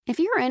If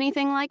you're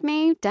anything like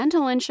me,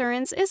 dental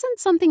insurance isn't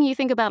something you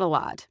think about a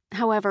lot.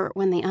 However,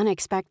 when the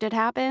unexpected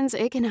happens,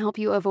 it can help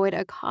you avoid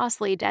a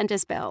costly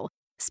dentist bill.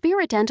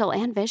 Spirit Dental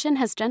and Vision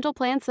has dental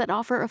plans that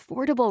offer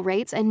affordable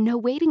rates and no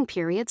waiting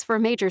periods for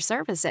major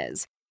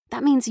services.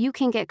 That means you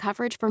can get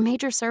coverage for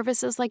major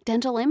services like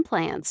dental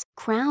implants,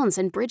 crowns,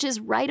 and bridges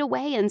right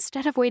away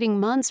instead of waiting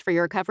months for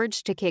your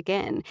coverage to kick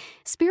in.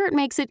 Spirit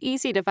makes it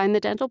easy to find the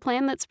dental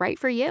plan that's right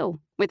for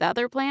you. With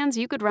other plans,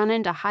 you could run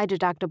into high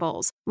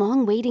deductibles,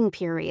 long waiting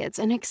periods,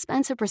 and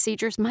expensive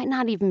procedures might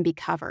not even be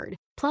covered.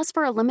 Plus,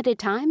 for a limited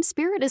time,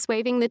 Spirit is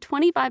waiving the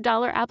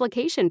 $25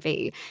 application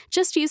fee.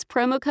 Just use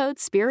promo code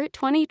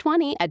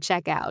SPIRIT2020 at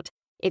checkout.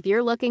 If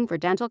you're looking for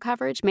dental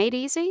coverage made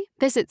easy,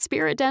 visit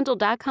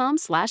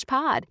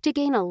spiritdental.com/pod to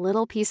gain a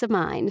little peace of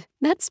mind.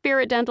 That's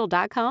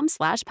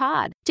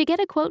spiritdental.com/pod to get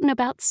a quote in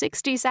about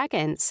 60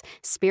 seconds.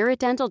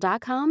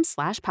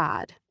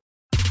 spiritdental.com/pod.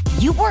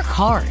 You work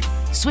hard.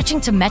 Switching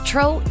to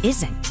Metro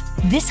isn't.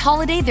 This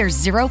holiday, there's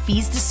zero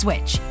fees to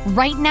switch.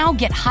 Right now,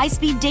 get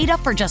high-speed data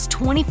for just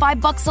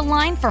 $25 a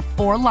line for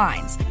 4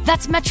 lines.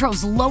 That's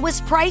Metro's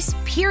lowest price,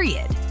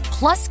 period.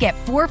 Plus, get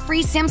 4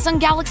 free Samsung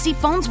Galaxy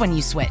phones when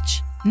you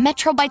switch.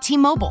 Metro by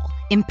T-Mobile,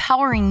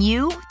 empowering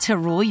you to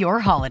rule your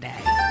holiday.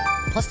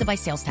 Plus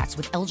device sales tax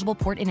with eligible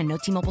port in and no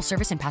T-Mobile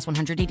service in past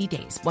 180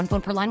 days. One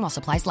phone per line while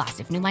supplies last.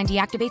 If new line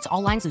deactivates,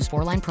 all lines lose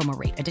 4-line promo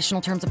rate.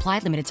 Additional terms apply.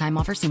 Limited time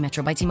offer. See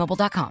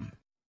metrobytmobile.com.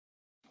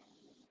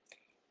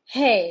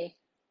 Hey,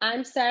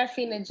 I'm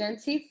Serafina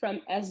Genti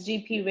from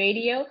SGP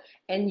Radio,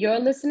 and you're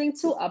listening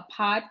to a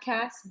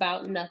podcast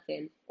about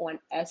nothing on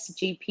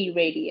SGP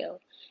Radio.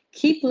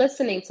 Keep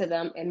listening to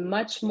them and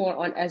much more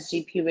on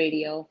SGP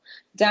Radio.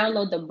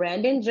 Download the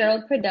Brandon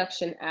Gerald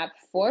Production app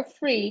for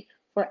free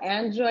for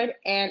Android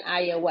and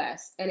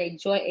iOS and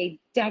enjoy a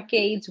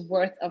decade's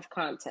worth of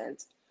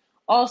content.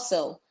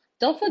 Also,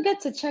 don't forget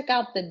to check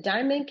out the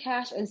Diamond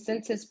Cash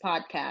Incentives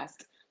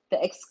podcast,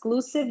 the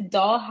exclusive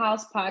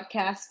Dollhouse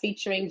podcast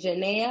featuring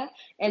Janaea,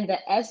 and the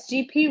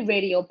SGP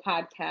Radio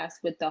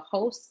podcast with the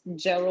host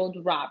Gerald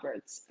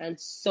Roberts, and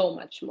so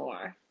much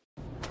more.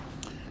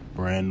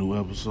 Brand new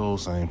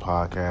episode, same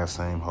podcast,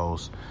 same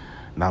host.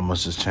 Not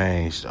much has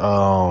changed.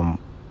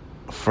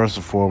 First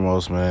and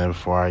foremost, man,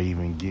 before I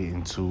even get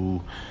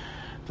into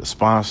the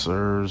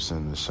sponsors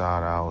and the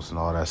shout outs and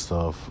all that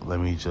stuff, let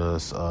me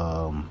just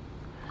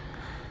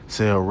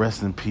say a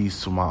rest in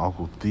peace to my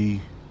Uncle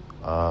Thee.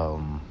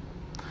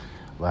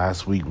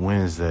 Last week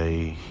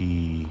Wednesday,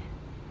 he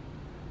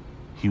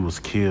was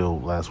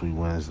killed last week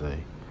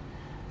Wednesday.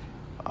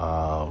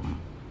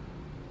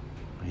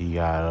 He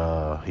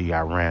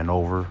got ran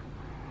over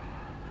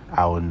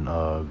out in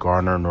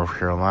Garner, North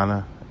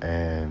Carolina,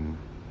 and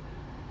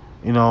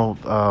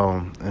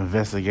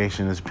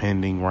investigation is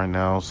pending right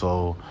now,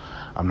 so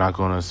I'm not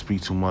going to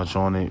speak too much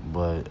on it,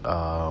 but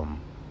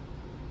I'm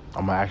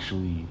gonna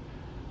actually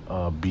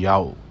be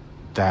out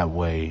that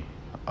way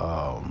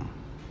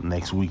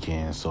next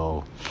weekend,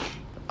 so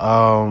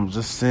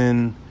just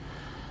send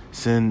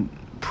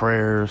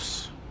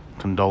prayers,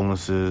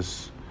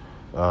 condolences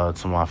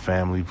to my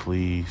family,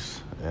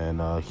 please.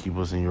 And keep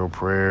us in your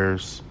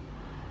prayers.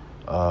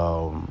 You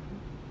know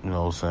what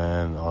I'm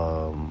saying?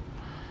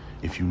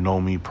 If you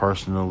know me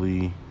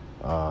personally,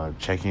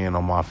 check in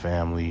on my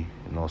family.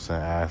 You know what I'm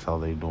saying? Ask how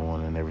they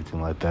doing and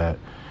everything like that.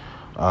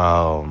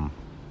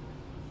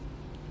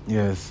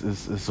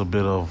 It's a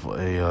bit of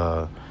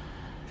a...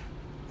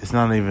 it's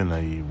not even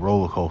a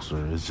roller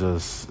coaster. It's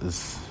just...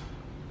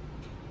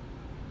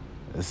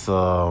 It's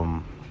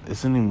an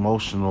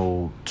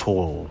emotional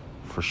toll,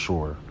 for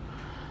sure.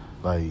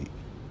 Like...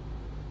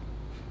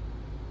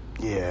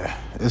 yeah,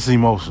 it's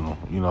emotional,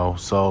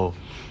 so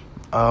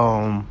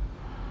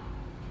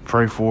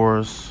pray for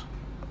us,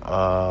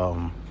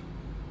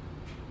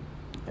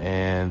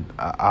 and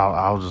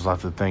I'll just like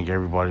to thank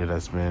everybody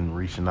that's been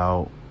reaching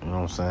out. You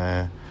know what I'm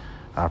saying?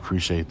 I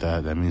appreciate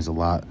that. That means a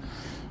lot.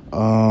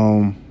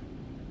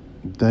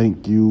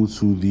 Thank you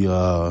to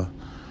the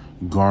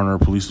Garner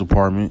Police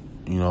Department,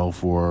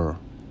 for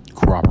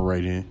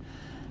cooperating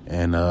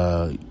and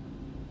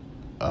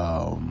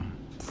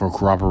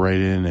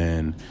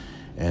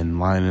and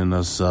lining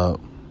us up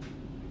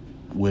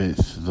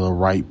with the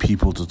right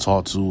people to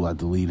talk to, like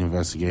the lead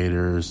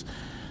investigators,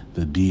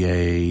 the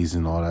DAs,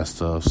 and all that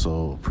stuff.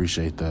 So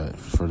appreciate that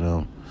for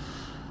them.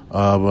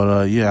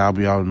 But I'll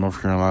be out in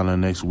North Carolina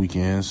next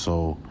weekend.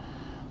 So,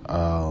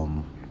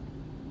 man,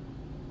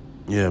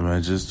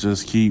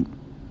 just keep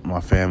my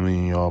family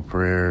in y'all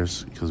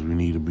prayers because we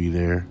need to be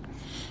there.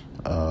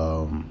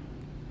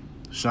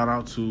 Shout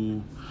out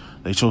to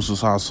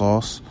Lechosa's Hot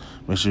Sauce.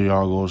 Make sure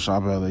y'all go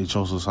shop at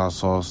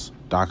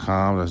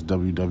lechosashotsauce.com. That's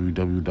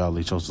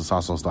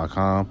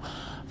www.lechosashotsauce.com.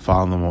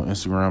 Follow them on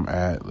Instagram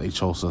at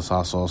Lechosas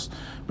Hot Sauce.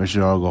 Make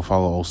sure y'all go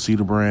follow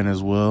Osita brand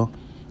as well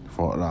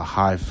for the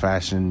high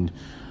fashion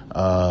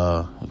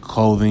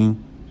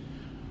clothing.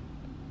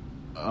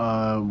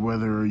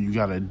 Whether you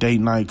got a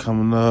date night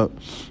coming up,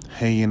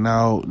 hanging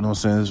out, you know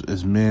what I'm saying?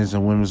 It's men's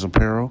and women's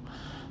apparel.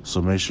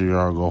 So make sure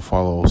y'all go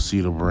follow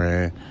Osita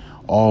brand.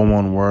 All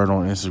one word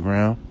on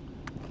Instagram.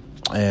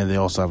 And they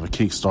also have a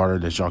Kickstarter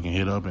that y'all can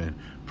hit up and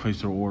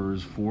place their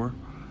orders for.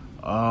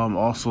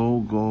 Also,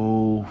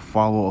 go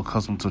follow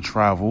Accustomed to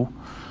Travel.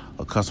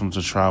 Accustomed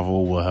to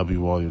Travel will help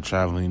you with all your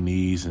traveling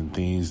needs and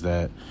things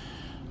that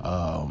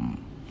they'll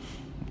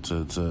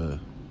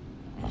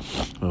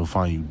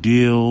find you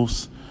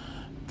deals.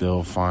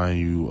 They'll find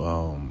you, you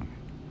know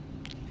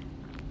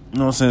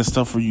what I'm saying,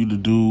 stuff for you to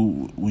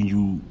do when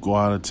you go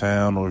out of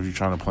town, or if you're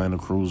trying to plan a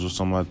cruise or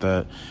something like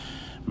that.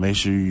 Make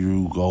sure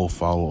you go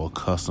follow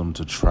Accustomed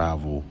to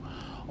Travel.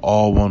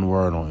 All one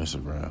word on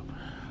Instagram.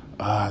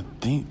 I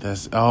think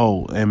that's...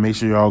 Oh, and make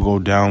sure y'all go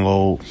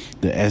download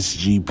the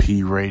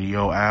SGP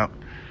Radio app,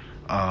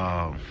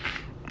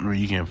 where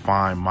you can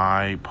find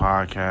my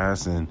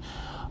podcast and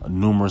a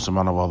numerous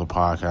amount of other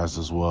podcasts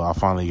as well. I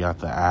finally got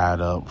the ad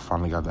up.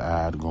 Finally got the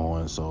ad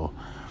going. So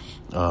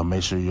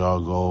make sure y'all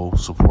go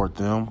support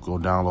them. Go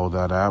download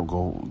that app.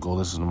 Go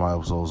listen to my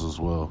episodes as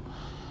well.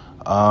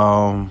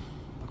 I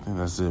think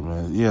that's it,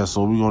 man. Yeah,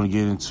 so we're going to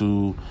get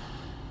into...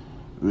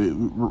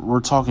 We're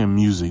talking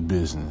music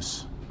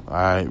business. All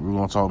right, we're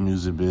going to talk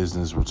music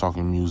business. We're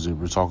talking music.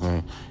 We're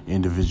talking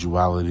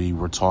individuality.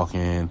 We're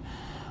talking...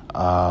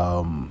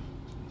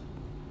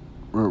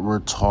 We're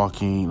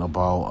talking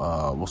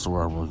about... what's the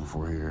word I'm looking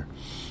for here?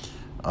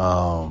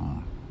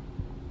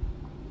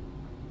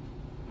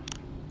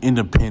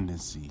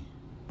 Independency.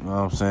 You know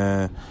what I'm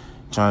saying?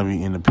 Trying to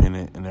be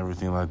independent and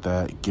everything like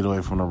that. Get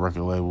away from the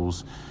record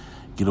labels.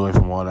 Get away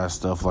from all that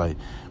stuff. Like,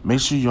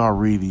 make sure y'all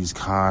read these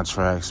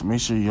contracts.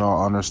 Make sure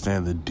y'all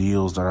understand the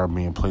deals that are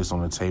being placed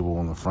on the table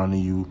in front of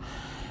you.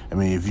 I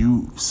mean, if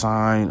you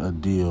sign a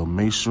deal,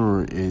 make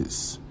sure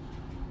it's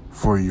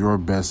for your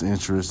best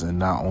interest and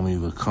not only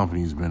the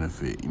company's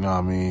benefit. You know what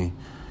I mean?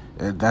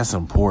 That's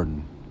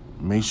important.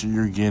 Make sure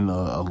you're getting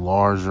a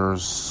larger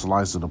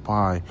slice of the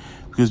pie,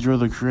 because you're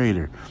the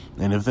creator.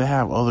 And if they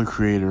have other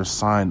creators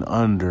signed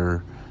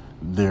under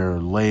their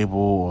label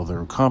or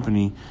their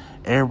company,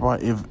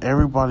 if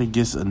everybody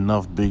gets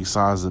enough big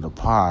size of the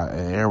pie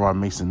and everybody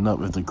makes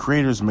enough, if the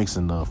creators makes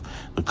enough,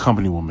 the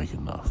company will make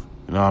enough.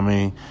 You know what I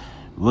mean?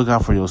 Look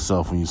out for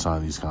yourself when you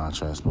sign these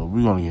contracts, but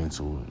we're going to get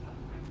into it.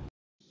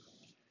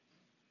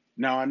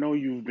 Now, I know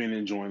you've been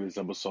enjoying this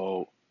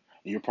episode,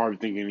 and you're probably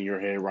thinking in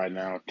your head right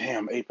now,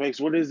 damn, Apex,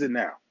 what is it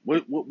now?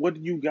 What do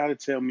you got to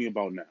tell me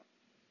about now?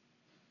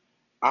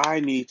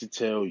 I need to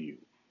tell you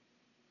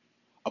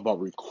about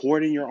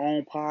recording your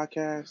own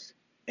podcast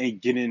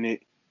and getting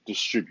it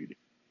distributed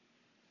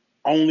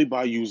only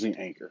by using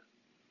Anchor.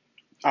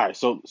 All right,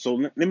 so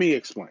let me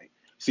explain.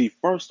 See,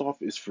 first off,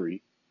 it's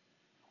free.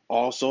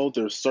 Also,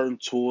 there's certain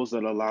tools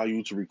that allow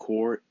you to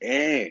record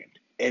and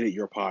edit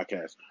your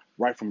podcast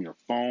right from your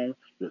phone,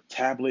 your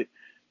tablet,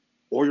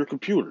 or your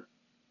computer.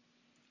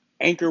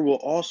 Anchor will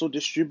also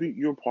distribute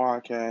your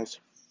podcast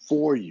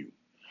for you,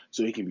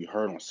 so it can be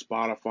heard on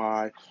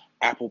Spotify,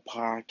 Apple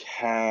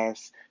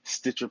Podcasts,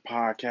 Stitcher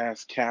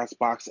Podcasts,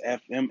 Castbox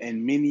FM,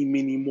 and many,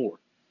 many more.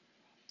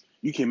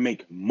 You can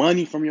make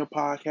money from your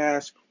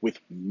podcast with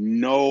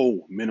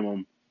no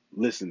minimum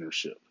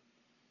listenership.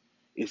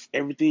 It's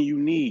everything you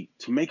need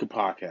to make a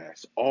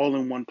podcast all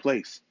in one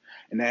place,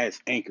 and that is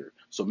Anchor.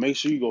 So make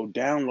sure you go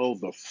download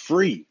the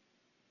free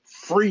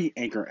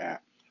Anchor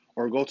app,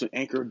 or go to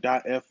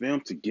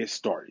anchor.fm to get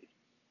started.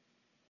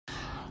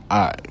 All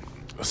right.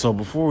 So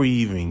before we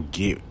even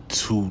get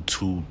too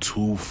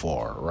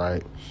far,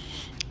 right?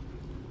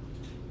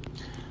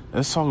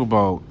 Let's talk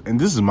about, and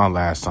this is my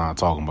last time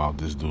talking about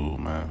this dude,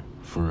 man.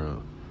 For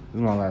real. This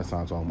is my last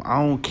time talking about him.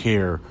 I don't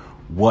care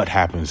what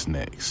happens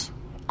next.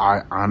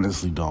 I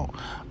honestly don't.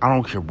 I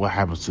don't care what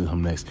happens to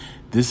him next.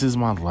 This is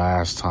my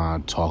last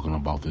time talking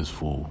about this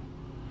fool.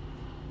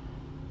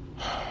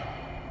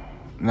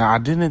 Now, I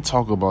didn't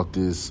talk about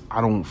this.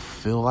 I don't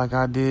feel like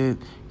I did.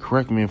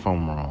 Correct me if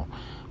I'm wrong.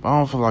 But I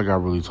don't feel like I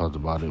really talked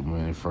about it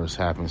when it first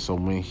happened. So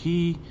when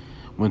Tekashi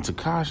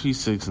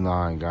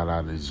 6ix9ine got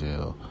out of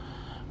jail,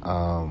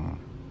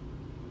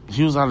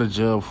 he was out of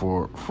jail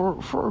for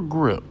a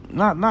grip.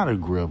 Not a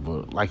grip,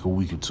 but like a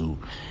week or two.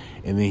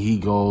 And then he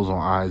goes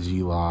on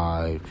IG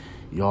Live.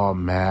 Y'all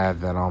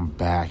mad that I'm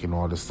back and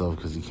all this stuff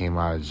because he came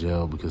out of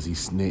jail because he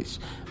snitched.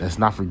 Let's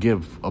not forget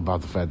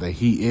about the fact that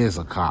he is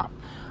a cop.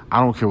 I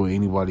don't care what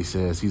anybody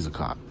says, he's a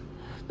cop.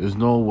 There's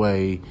no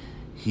way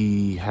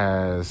he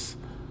has,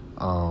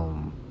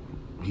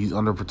 he's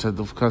under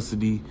protective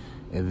custody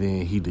and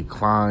then he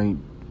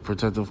declined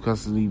protective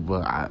custody,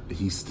 but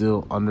he's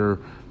still under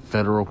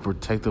federal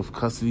protective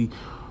custody.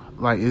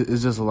 Like,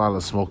 it's just a lot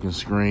of smoking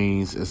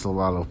screens. It's a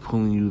lot of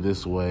pulling you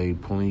this way,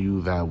 pulling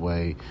you that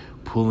way,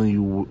 pulling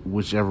you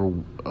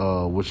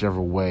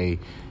whichever way,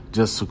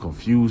 just to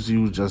confuse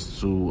you, just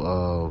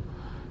to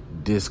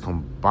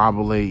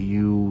discombobulate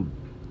you,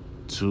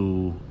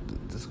 to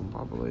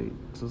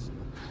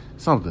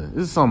something.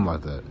 It's something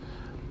like that.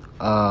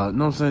 Know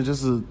what I'm saying?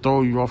 Just to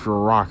throw you off your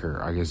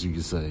rocker, I guess you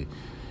could say.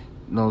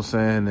 Know what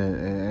I'm saying?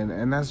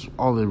 And that's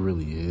all it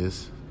really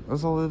is.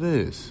 That's all it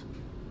is.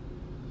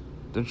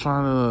 They're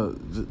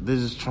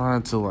just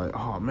trying to like,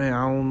 oh man,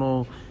 I don't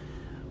know.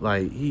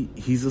 Like,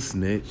 he's a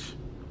snitch.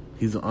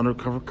 He's an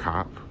undercover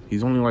cop.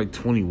 He's only like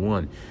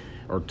 21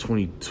 or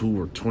 22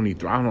 or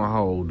 23. I don't know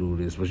how old dude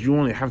is, but you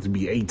only have to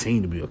be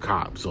 18 to be a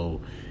cop. So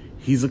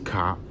he's a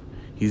cop.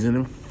 He's an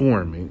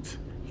informant.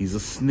 He's a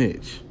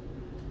snitch.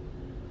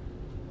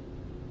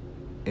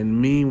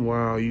 And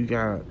meanwhile, you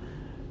got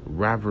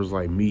rappers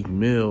like Meek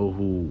Mill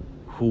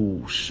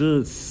who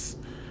should,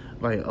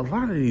 like, a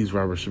lot of these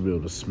rappers should be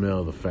able to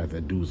smell the fact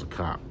that dude's a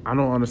cop. I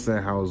don't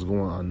understand how it's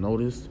going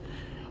unnoticed,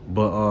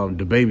 but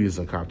DaBaby is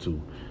a cop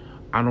too.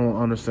 I don't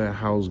understand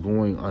how it's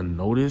going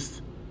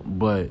unnoticed,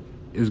 but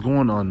it's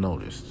going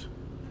unnoticed.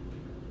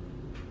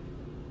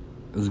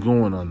 It's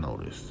going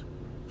unnoticed.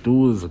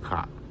 Dude is a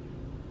cop.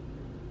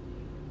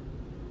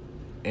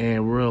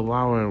 And we're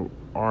allowing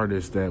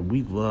artists that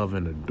we love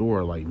and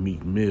adore, like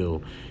Meek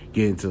Mill,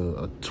 get into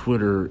a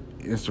Twitter,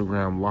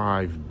 Instagram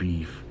live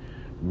beef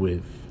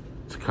with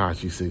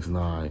Tekashi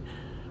 6ix9ine.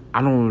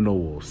 I don't even know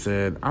what was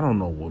said. I don't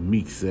know what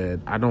Meek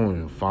said. I don't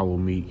even follow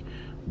Meek.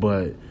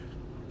 But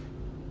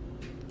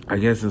I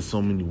guess in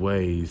so many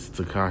ways,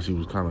 Tekashi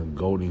was kind of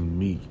goading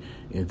Meek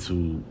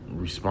into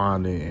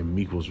responding, and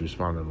Meek was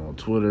responding on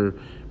Twitter.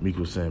 Meek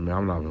was saying, man,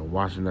 I'm not even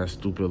watching that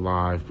stupid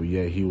live, but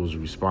yet he was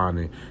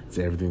responding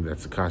to everything that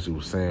Tekashi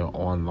was saying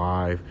on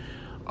live.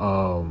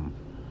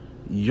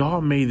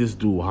 Y'all made this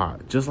dude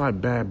hot, just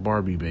like Bad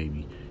Barbie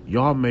Baby.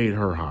 Y'all made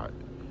her hot.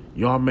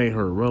 Y'all made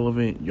her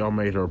relevant. Y'all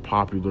made her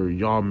popular.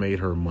 Y'all made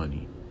her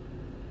money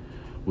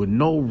with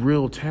no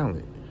real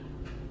talent.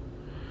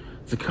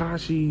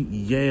 Tekashi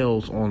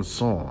yells on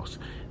songs.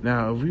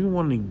 Now, if we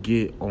want to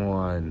get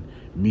on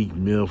Meek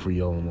Mill for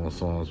yelling on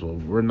songs, well,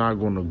 we're not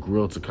going to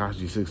grill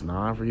Tekashi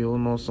 6ix9ine for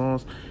yelling on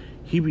songs.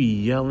 He be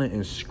yelling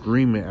and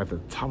screaming at the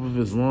top of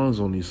his lungs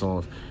on these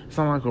songs. It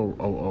sounds like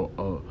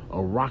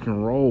a rock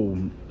and roll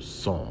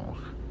song.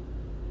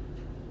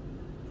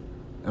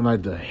 And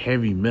like the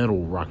heavy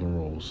metal rock and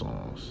roll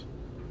songs.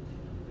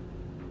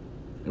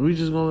 And we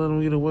just gonna let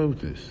him get away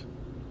with this.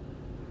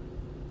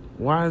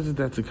 Why is it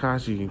that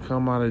Tekashi can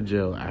come out of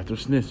jail after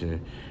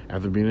snitching,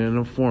 after being an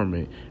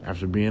informant,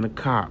 after being a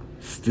cop,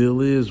 still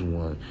is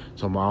one?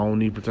 So I don't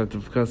need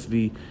protective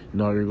custody.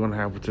 No, you're going to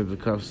have protective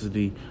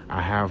custody.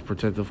 I have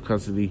protective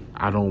custody.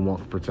 I don't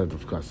want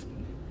protective custody.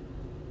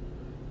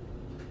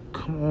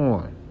 Come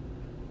on.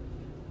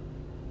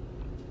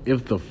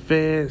 If the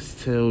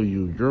feds tell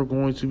you you're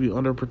going to be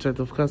under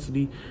protective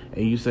custody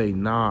and you say,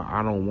 nah,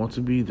 I don't want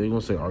to be, they're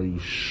going to say, are you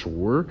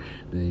sure?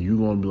 Then you're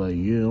going to be like,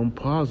 yeah, I'm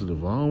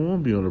positive. I don't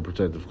want to be under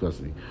protective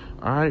custody.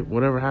 All right,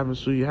 whatever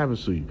happens to you,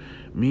 happens to you.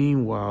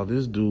 Meanwhile,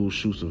 this dude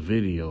shoots a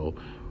video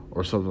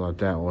or something like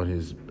that on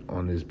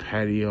his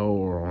patio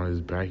or on his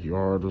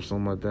backyard or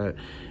something like that.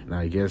 And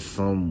I guess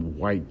some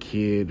white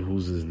kid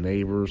who's his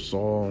neighbor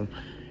saw him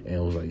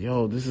and was like,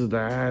 yo, this is the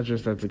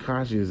address that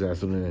Tekashi is at.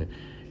 So then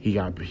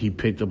he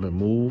picked up and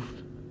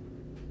moved.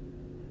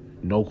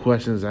 No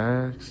questions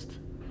asked.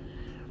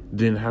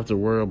 Didn't have to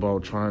worry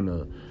about trying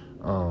to,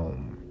 how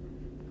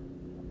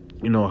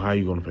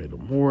you going to pay the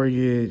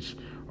mortgage?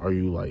 Are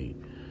you, like,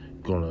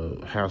 going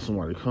to have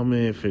somebody come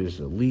in, finish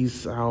the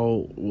lease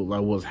out?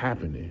 Like, what's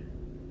happening?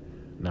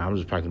 Nah, I'm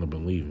just packing up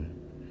and leaving.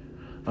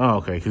 Oh,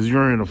 okay, because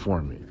you're an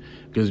informant.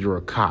 Because you're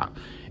a cop.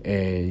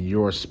 And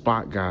your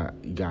spot got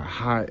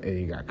hot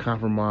and you got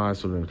compromised.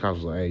 So then the cops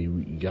was like, hey,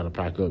 you got to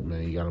pack up,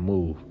 man. You got to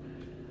move.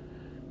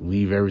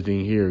 Leave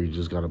everything here. You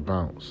just got to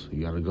bounce.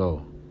 You got to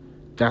go.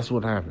 That's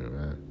what happened,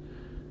 man.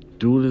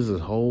 Dude is a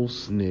whole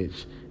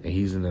snitch and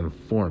he's an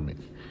informant.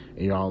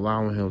 And y'all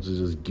allowing him to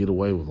just get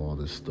away with all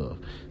this stuff.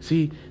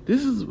 See,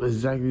 this is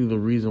exactly the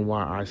reason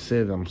why I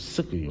said I'm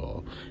sick of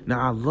y'all. Now,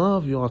 I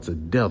love y'all to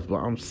death, but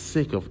I'm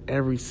sick of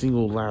every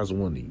single last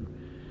one of you.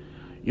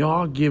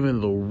 Y'all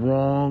giving the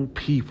wrong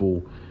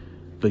people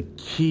the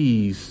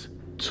keys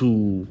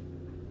to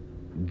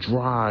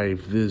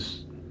drive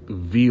this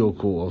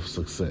vehicle of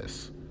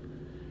success.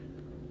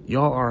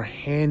 Y'all are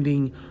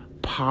handing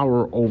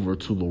power over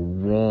to the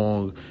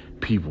wrong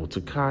people.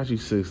 Tekashi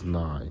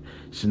 6ix9ine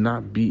should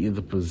not be in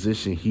the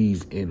position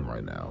he's in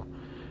right now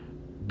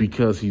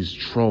because he's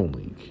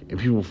trolling and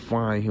people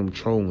find him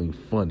trolling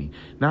funny.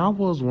 Now, I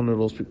was one of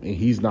those people, and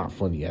he's not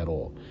funny at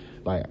all.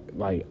 Like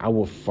I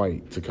would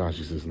fight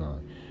Tekashi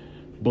 6ix9ine.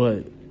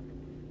 But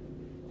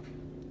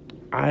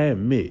I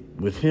admit,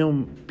 with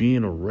him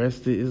being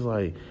arrested, it's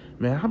like,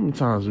 man, how many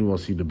times we want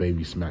to see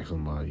DaBaby smack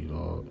somebody,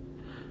 dog?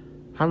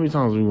 How many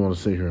times we want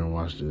to sit here and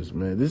watch this,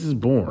 man? This is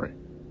boring.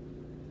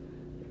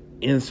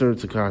 Insert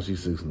Tekashi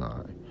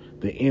 6ix9ine,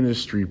 the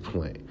industry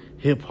plant,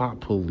 hip hop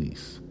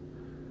police,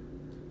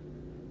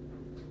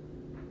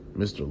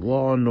 Mr.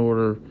 Law and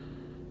Order,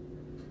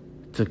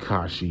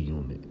 Tekashi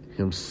unit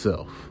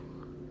himself.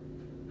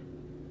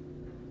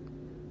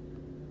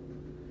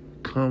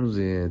 Comes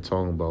in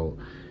talking about,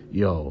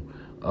 yo,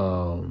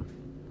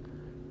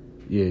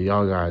 yeah,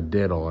 y'all got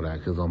dead all that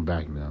because I'm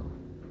back now.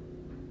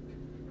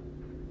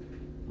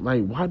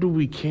 Like, why do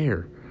we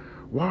care?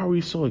 Why are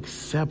we so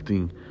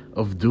accepting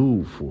of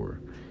dude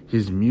for?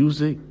 His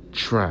music,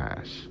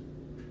 trash.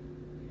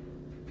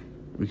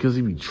 Because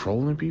he be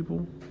trolling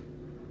people?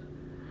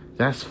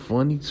 That's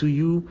funny to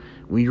you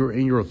when you're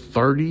in your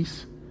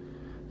 30s?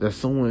 that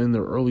someone in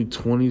their early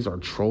 20s are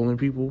trolling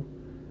people?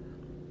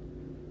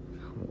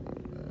 Come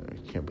on, man.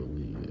 I can't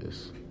believe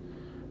this.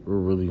 We're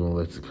really going to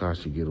let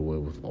Tekashi get away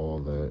with all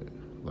that.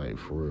 Like,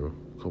 for real.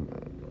 Come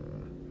on,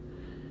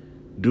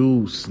 man.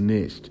 Dude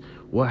snitched.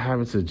 What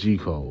happened to G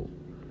Code?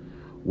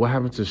 What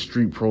happened to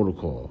Street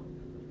Protocol?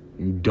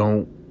 You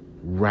don't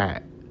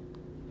rat.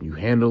 You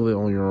handle it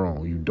on your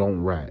own. You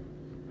don't rat.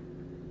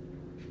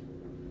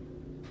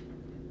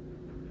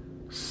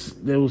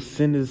 They was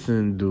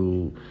sentencing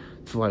dude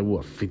to like,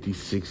 what,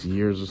 56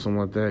 years or something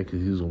like that,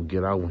 because he was going to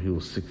get out when he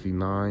was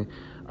 69.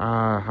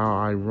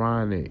 How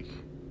ironic.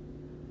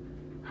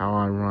 How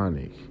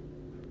ironic.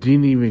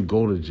 Didn't even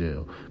go to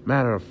jail.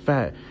 Matter of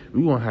fact,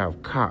 we're going to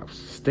have cops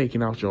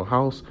staking out your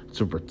house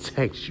to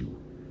protect you.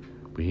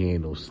 But he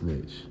ain't no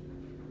snitch.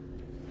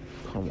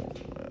 Come on,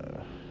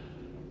 man.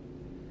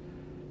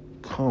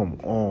 Come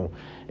on.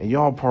 And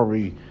y'all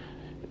probably,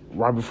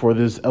 right before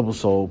this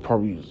episode,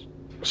 probably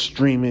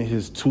streaming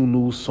his 2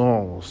 new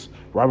songs.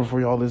 Right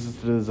before y'all listen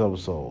to this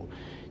episode.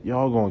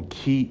 Y'all gonna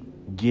keep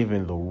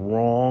giving the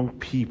wrong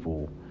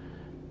people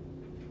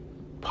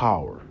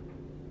power.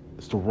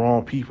 It's the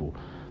wrong people.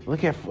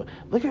 Look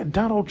at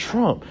Donald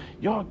Trump.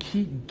 Y'all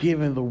keep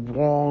giving the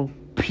wrong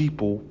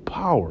people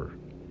power.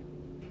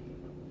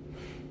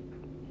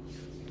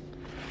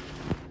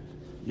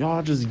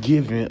 Y'all just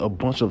giving a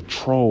bunch of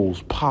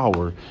trolls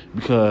power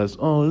because,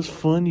 oh, it's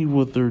funny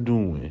what they're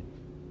doing.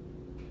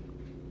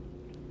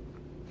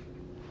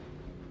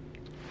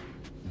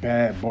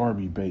 Bad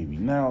Barbie Baby.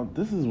 Now,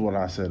 this is what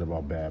I said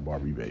about Bad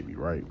Barbie Baby,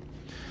 right?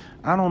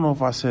 I don't know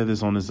if I said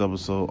this on this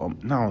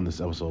episode, not on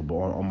this episode, but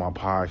on my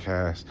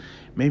podcast.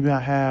 Maybe I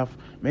have.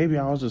 Maybe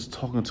I was just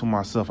talking to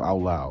myself out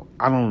loud.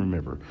 I don't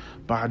remember.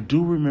 But I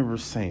do remember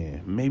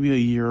saying, maybe a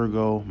year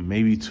ago,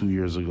 maybe 2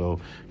 years ago,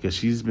 because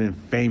she's been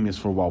famous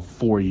for about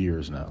 4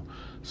 years now.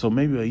 So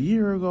maybe a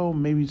year ago,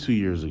 maybe 2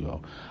 years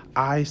ago,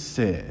 I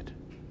said,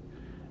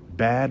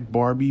 Bad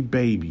Barbie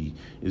Baby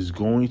is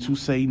going to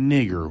say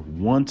nigger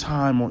one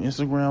time on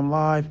Instagram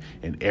Live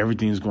and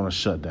everything's going to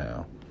shut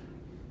down.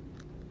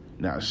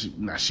 Now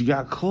she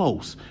got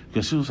close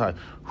because she was like,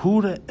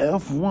 who the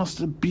F wants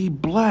to be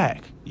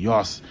black?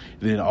 Y'all,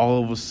 then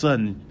all of a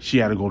sudden she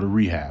had to go to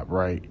rehab,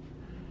 right?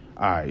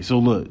 All right, so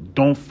look,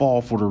 don't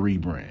fall for the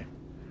rebrand.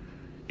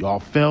 Y'all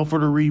fell for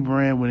the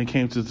rebrand when it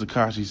came to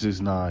Tekashi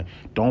 6ix9ine.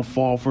 Don't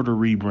fall for the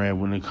rebrand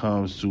when it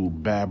comes to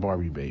Bad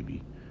Barbie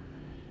Baby.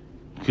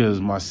 Because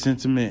my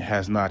sentiment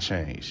has not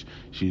changed.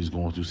 She's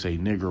going to say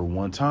nigger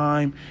one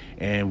time,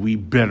 and we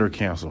better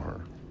cancel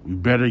her. We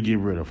better get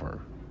rid of her.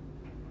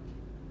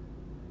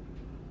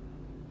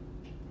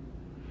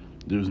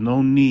 There's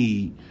no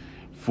need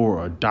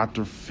for a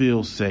Dr.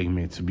 Phil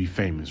segment to be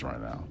famous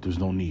right now. There's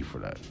no need for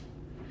that.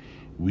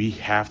 We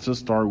have to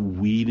start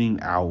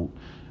weeding out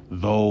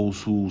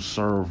those who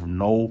serve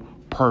no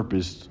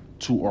purpose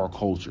to our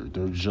culture.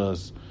 They're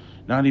just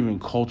not even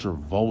culture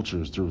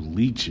vultures. They're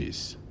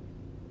leeches.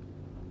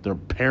 They're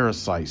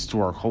parasites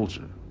to our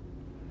culture.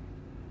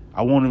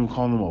 I won't even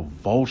call them a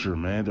vulture,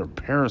 man. They're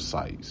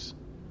parasites.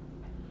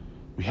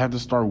 We have to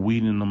start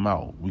weeding them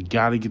out. We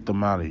got to get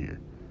them out of here.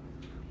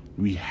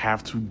 We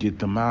have to get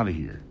them out of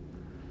here.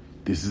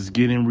 This is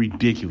getting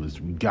ridiculous.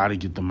 We got to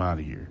get them out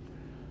of here.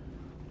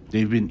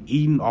 They've been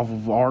eating off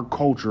of our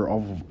culture,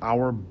 off of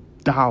our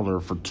dollar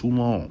for too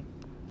long.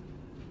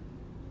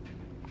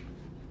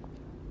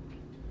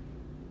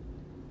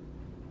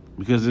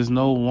 Because it's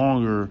no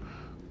longer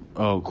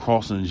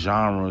crossing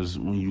genres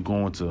when you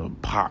go into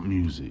pop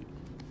music.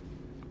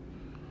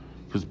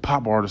 Because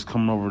pop artists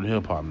coming over to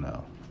hip hop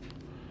now.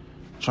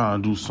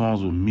 Trying to do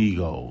songs with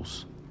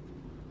Migos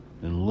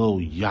and Lil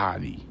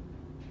Yachty,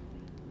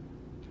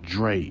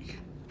 Drake,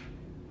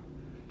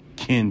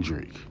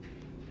 Kendrick,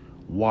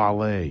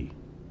 Wale.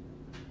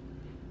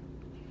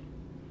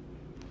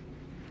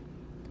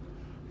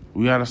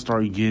 We gotta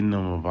start getting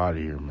them up out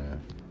of here,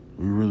 man.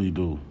 We really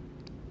do.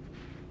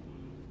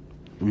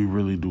 We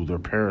really do. They're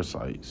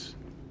parasites.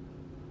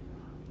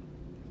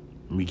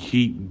 We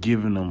keep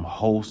giving them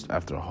host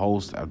after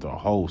host after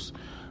host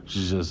to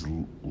just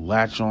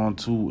latch on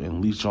to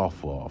and leech off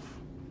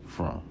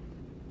from.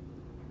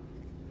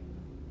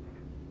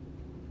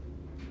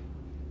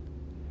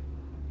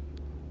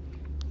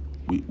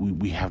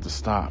 We have to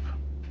stop.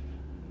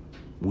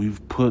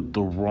 We've put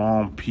the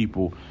wrong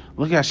people.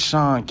 Look at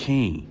Sean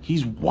King.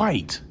 He's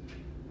white.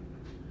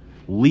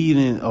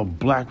 Leading a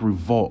black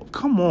revolt.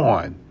 Come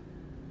on.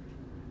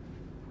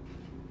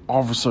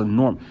 Officer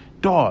Norm.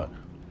 Dog,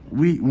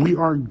 we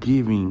are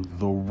giving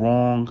the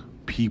wrong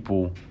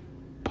people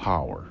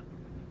power.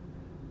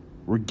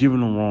 We're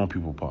giving the wrong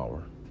people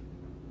power.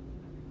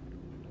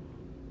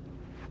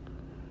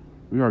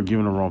 We are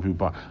giving the wrong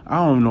people power. I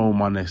don't even know what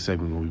my next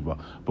segment is going to be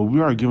about, but we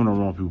are giving the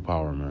wrong people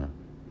power, man.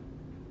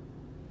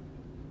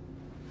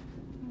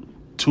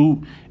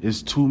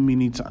 It's too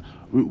many times.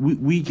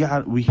 We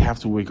have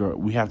to wake up.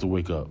 We have to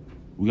wake up.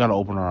 We got to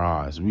open our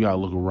eyes. We got to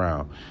look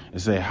around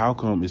and say, how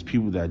come it's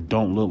people that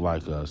don't look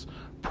like us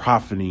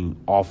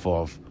profiting off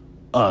of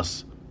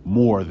us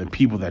more than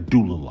people that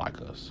do look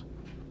like us?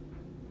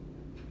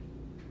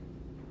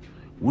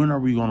 When are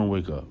we going to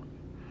wake up?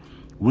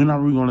 When are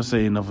we going to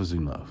say enough is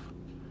enough?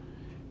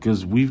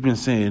 Because we've been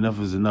saying enough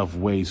is enough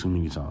way too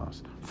many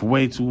times, for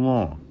way too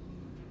long.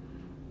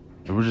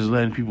 And we're just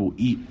letting people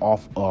eat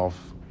off of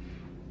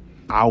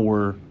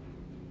our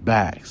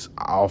backs,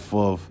 off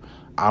of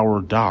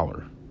our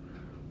dollar.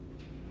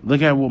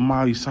 Look at what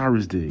Miley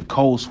Cyrus did.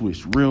 Code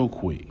switched real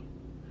quick.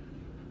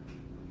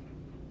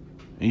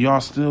 And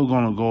y'all still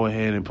gonna go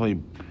ahead and play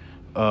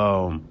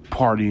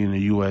Party in the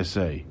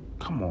USA.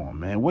 Come on,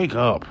 man. Wake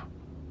up.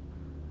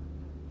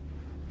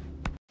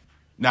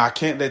 Now, I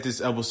can't let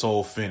this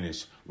episode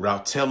finish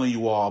without telling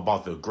you all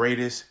about the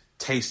greatest,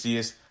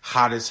 tastiest,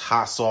 hottest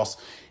hot sauce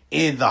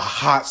in the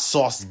hot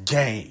sauce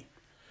game.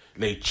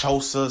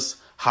 Lechosa's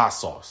hot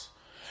sauce.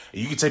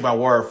 And you can take my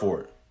word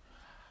for it.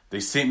 They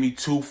sent me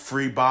 2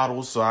 free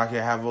bottles so I can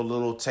have a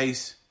little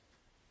taste.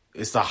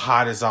 It's the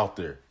hottest out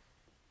there.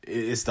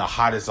 It's the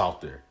hottest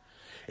out there.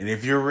 And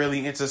if you're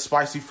really into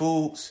spicy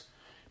foods,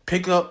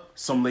 pick up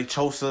some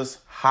Lechosa's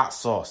hot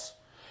sauce.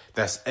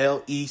 That's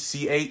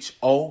Lechosas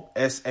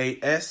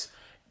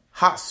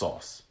hot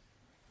sauce.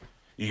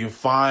 You can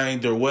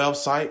find their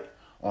website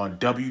on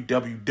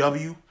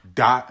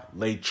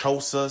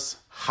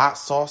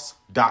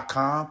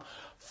www.lechosashotsauce.com.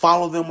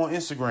 Follow them on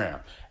Instagram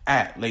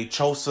at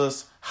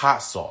Lechosas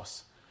Hot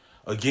Sauce.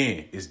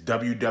 Again, it's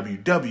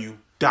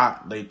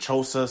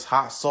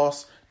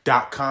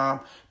www.lechosashotsauce.com.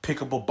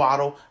 Pick up a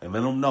bottle and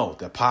let them know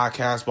that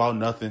Podcast About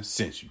Nothing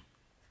sent you.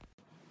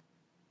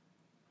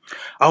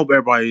 I hope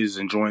everybody is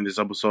enjoying this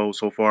episode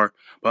so far,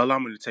 but allow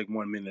me to take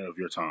 1 minute of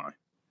your time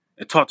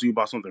and talk to you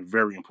about something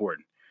very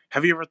important.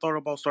 Have you ever thought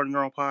about starting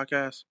your own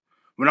podcast?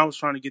 When I was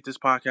trying to get this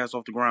podcast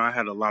off the ground, I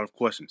had a lot of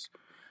questions.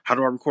 How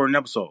do I record an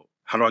episode?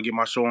 How do I get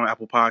my show on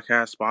Apple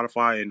Podcasts,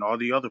 Spotify, and all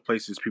the other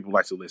places people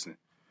like to listen?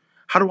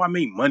 How do I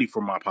make money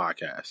from my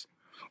podcast?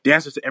 The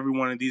answer to every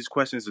one of these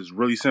questions is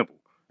really simple.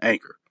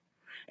 Anchor.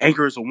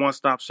 Anchor is a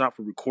one-stop shop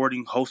for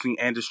recording, hosting,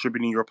 and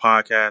distributing your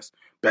podcast.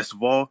 Best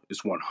of all,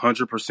 it's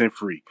 100%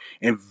 free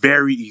and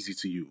very easy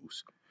to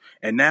use.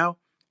 And now,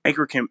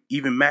 Anchor can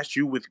even match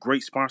you with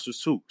great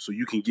sponsors too, so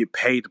you can get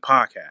paid to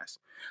podcast.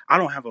 I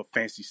don't have a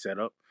fancy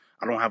setup.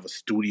 I don't have a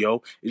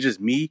studio. It's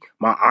just me,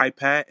 my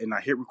iPad, and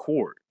I hit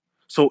record.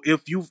 So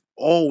if you've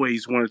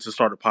always wanted to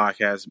start a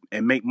podcast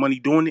and make money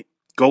doing it,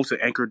 go to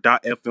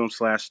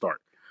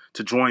anchor.fm/start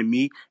to join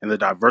me and the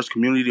diverse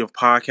community of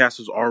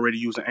podcasters already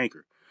using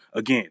Anchor.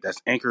 Again, that's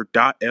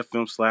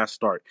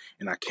anchor.fm/start,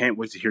 and I can't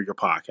wait to hear your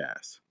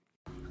podcast.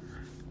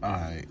 All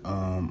right,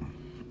 I'm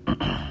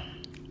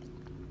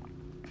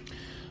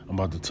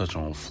about to touch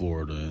on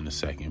Florida in a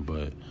second,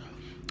 but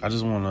I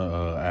just want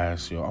to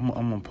ask y'all. I'm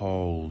gonna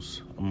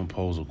pose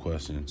a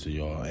question to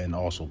y'all, and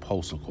also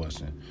post a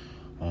question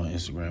on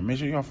Instagram. Make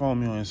sure y'all follow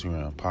me on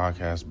Instagram,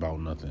 Podcast About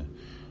Nothing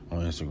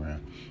on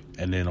Instagram,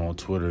 and then on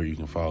Twitter you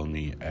can follow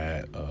me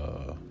at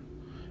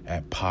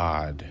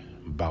Pod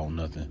About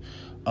Nothing.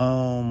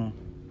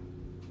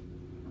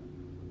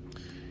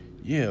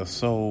 Yeah,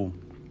 so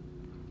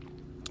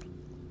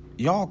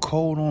y'all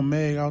cold on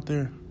Meg out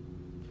there?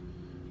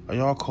 Are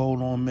y'all cold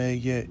on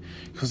Meg yet?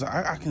 Because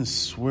I can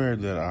swear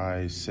that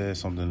I said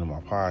something in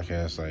my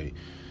podcast, like,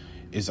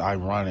 it's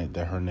ironic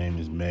that her name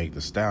is Meg the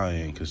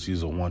Stallion because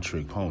she's a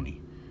one-trick pony.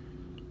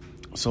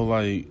 So,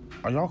 like,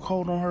 are y'all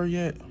cold on her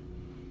yet?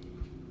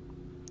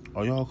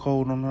 Are y'all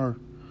cold on her?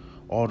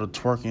 All the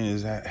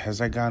twerking, has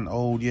that gotten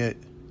old yet?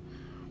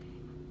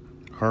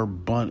 Her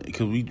bun,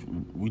 because we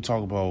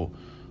talk about,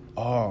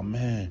 oh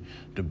man,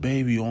 the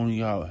baby only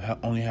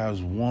has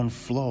one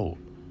flow.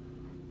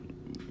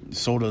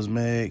 So does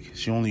Meg.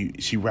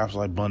 She raps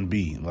like Bun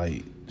B.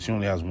 Like, she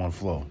only has one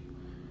flow.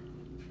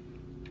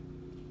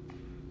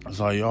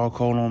 So are y'all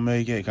cold on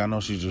Meg yet? I know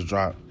she just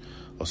dropped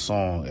a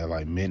song at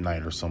like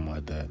midnight or something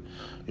like that.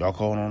 Y'all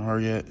cold on her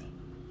yet?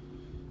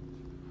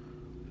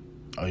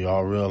 Are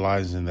y'all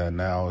realizing that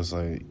now it's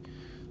like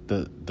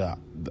the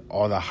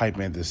all the hype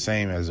ain't the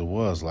same as it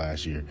was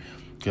last year?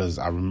 Because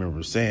I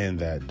remember saying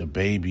that the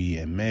baby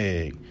and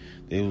Meg,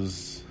 I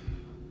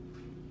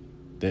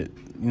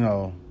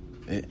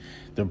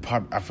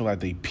feel like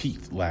they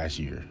peaked last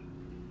year.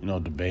 You know,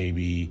 the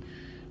baby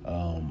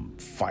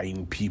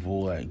fighting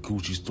people at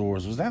Gucci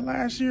stores. Was that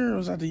last year or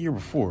was that the year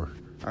before?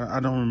 I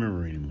don't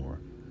remember anymore.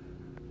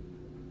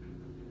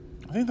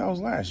 I think that was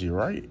last year,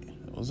 right?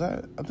 I think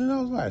that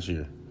was last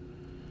year.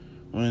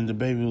 When the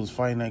baby was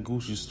fighting at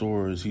Gucci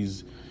stores,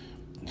 he's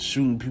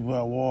shooting people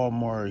at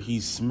Walmart,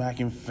 he's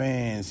smacking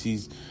fans,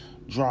 he's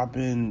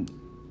dropping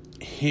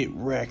hit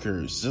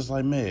records, just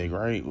like Meg,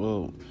 right?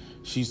 Well,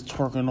 she's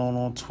twerking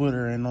on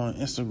Twitter and on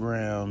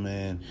Instagram,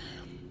 and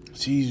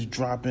she's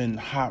dropping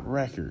hot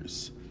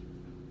records.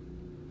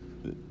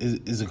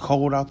 Is it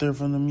cold out there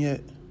for them yet?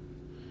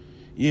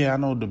 Yeah, I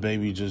know the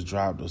baby just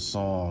dropped a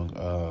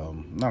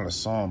song, not a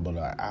song, but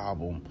an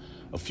album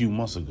a few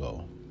months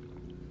ago.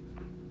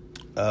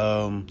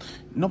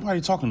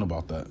 Nobody talking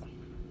about that.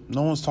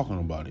 No one's talking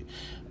about it.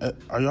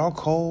 Are y'all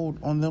cold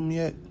on them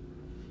yet?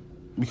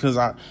 Because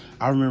I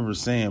remember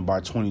saying by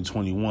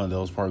 2021 that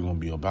was probably going to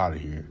be about it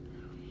here.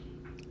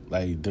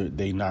 Like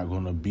they not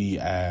going to be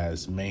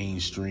as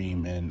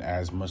mainstream and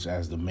as much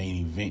as the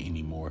main event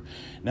anymore.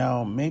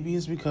 Now maybe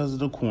it's because of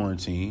the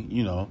quarantine,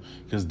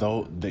 because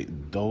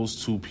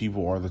those two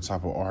people are the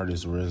type of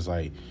artists where it's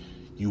like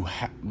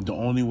the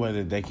only way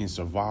that they can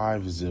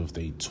survive is if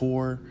they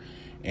tour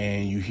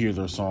and you hear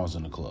their songs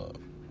in the club.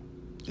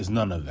 It's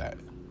none of that.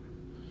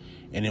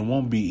 And it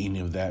won't be any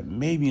of that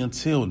maybe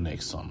until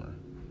next summer.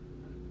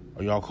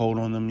 Are y'all cold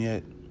on them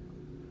yet?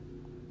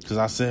 Because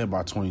I said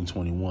by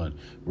 2021,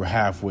 we're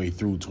halfway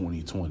through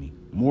 2020.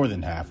 More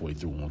than halfway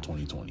through on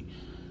 2020.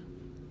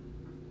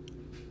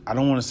 I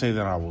don't want to say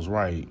that I was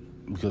right,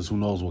 because who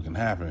knows what can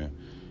happen.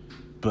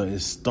 But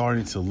it's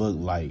starting to look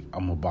like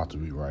I'm about to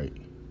be right.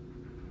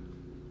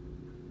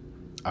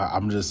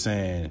 I'm just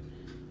saying,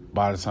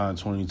 by the time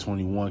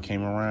 2021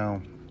 came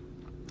around,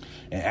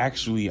 and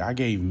actually I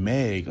gave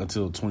Meg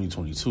until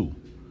 2022.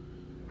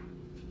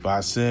 But I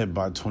said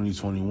by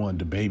 2021,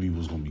 the baby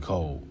was going to be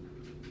cold.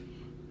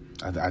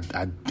 I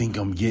think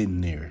I'm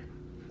getting there.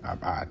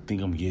 I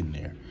think I'm getting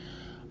there.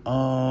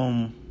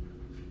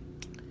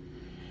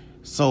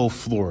 So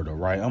Florida,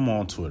 right? I'm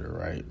on Twitter,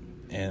 right?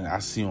 And I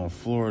see on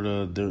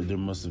Florida, there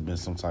must have been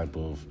some type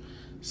of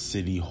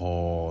city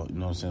hall, you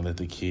know what I'm saying?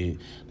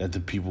 Let the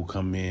people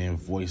come in,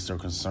 voice their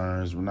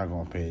concerns. We're not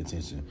going to pay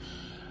attention.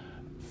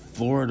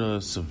 Florida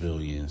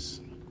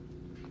civilians.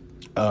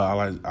 I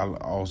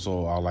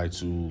like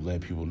to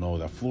let people know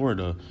that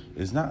Florida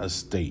is not a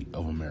state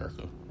of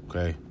America,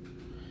 okay?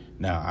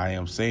 Now, I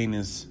am saying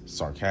this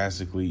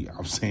sarcastically.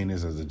 I'm saying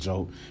this as a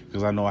joke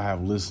because I know I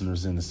have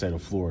listeners in the state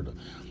of Florida.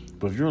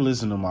 But if you're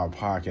listening to my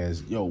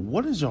podcast, yo,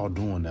 what is y'all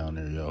doing down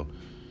there, yo?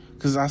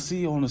 Because I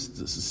see on the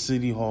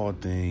City Hall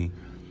thing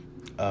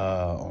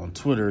on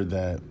Twitter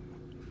that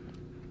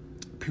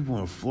people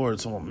in Florida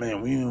talking,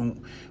 man,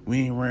 we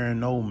ain't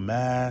wearing no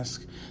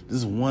mask.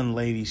 This one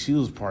lady, she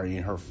was probably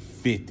in her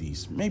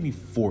 50s, maybe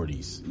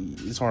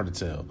 40s. It's hard to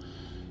tell.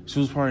 She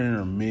was probably in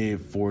her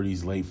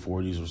mid-40s, late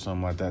 40s or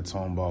something like that,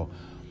 talking about,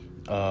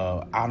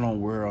 I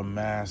don't wear a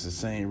mask the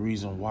same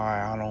reason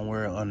why I don't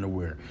wear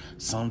underwear.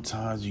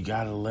 Sometimes you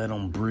got to let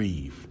them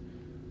breathe.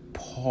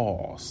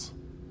 Pause.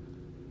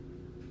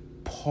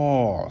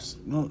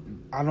 No,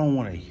 I don't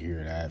want to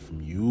hear that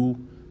from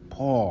you.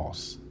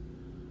 Pause.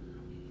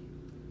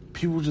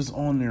 People just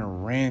on there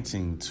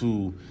ranting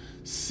to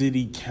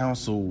city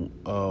council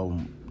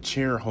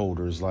chair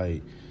holders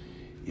like,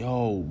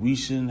 yo, we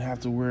shouldn't have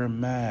to wear a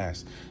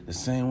mask. The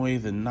same way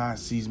the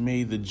Nazis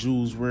made the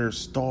Jews wear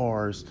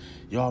stars,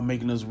 y'all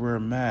making us wear a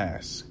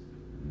mask.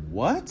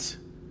 What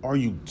are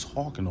you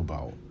talking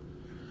about?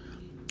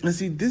 And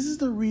see, this is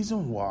the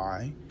reason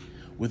why,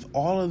 with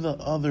all of the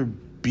other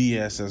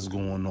BS that's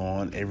going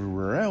on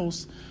everywhere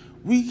else,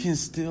 we can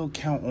still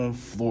count on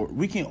Florida.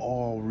 We can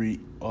all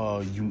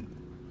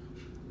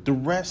the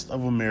rest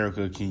of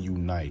America can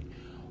unite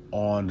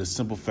on the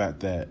simple fact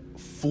that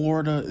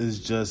Florida is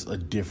just a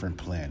different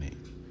planet.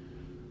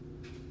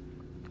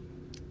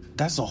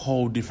 That's a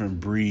whole different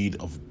breed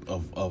of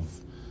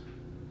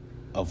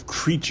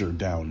creature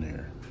down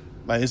there.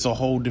 Like, it's a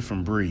whole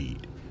different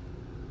breed.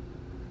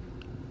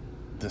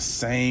 The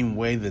same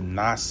way the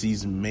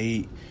Nazis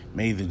made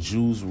the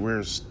Jews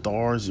wear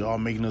stars, y'all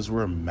making us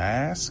wear a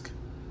mask.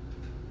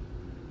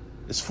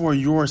 It's for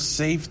your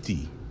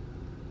safety.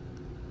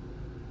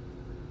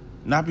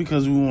 Not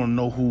because we want to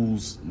know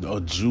who's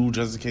a Jew,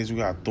 just in case we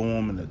got to throw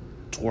them in a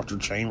torture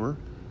chamber.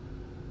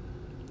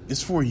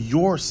 It's for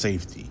your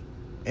safety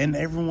and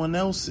everyone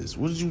else's.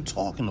 What are you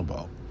talking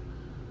about?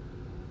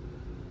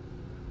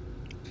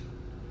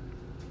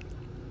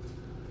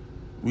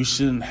 We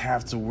shouldn't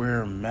have to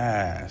wear a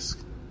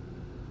mask.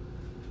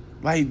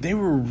 Like, they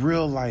were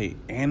real, like,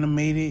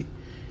 animated,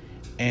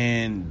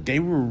 and they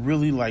were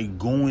really, like,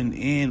 going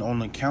in on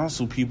the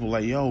council people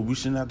like, yo, we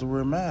shouldn't have to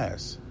wear a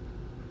mask.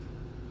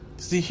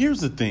 See, here's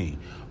the thing.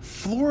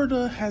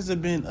 Florida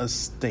hasn't been a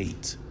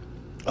state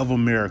of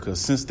America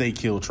since they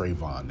killed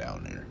Trayvon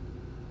down there.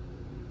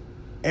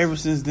 Ever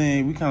since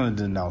then, we kind of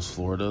denounced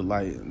Florida.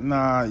 Like,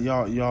 nah,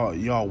 y'all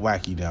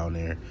wacky down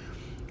there.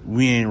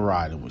 We ain't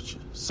riding with you.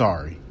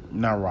 Sorry, we're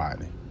not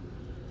riding.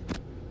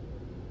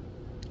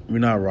 We're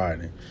not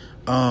riding.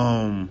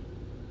 I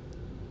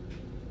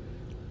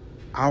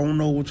don't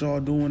know what y'all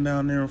doing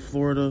down there in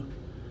Florida.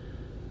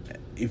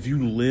 If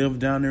you live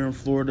down there in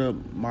Florida,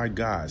 my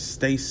God,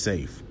 stay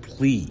safe.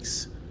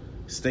 Please.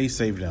 Stay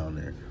safe down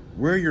there.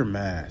 Wear your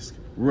mask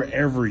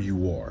wherever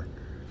you are.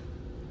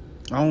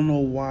 I don't know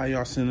why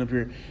y'all sitting up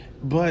here,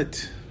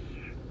 but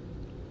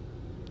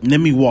let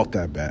me walk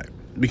that back.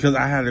 Because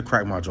I had to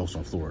crack my jokes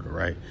on Florida,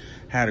 right?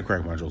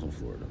 Everybody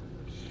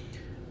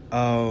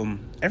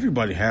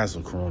has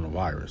the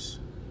coronavirus.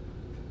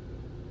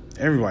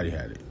 Everybody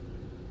had it.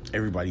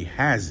 Everybody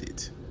has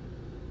it.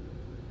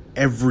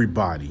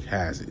 Everybody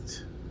has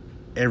it.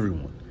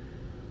 Everyone.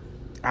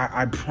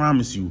 I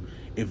promise you,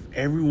 if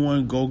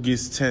everyone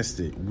gets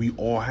tested, we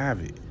all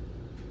have it.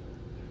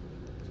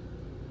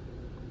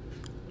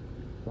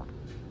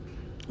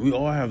 We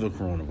all have the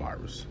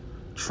coronavirus.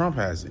 Trump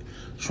has it.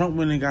 Trump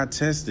went and got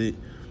tested,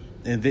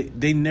 And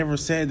they never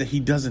said that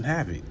he doesn't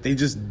have it. They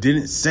just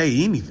didn't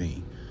say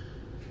anything.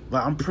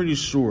 But I'm pretty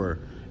sure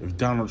if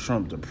Donald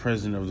Trump, the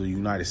president of the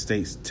United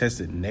States,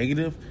 tested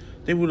negative,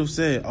 they would have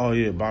said, oh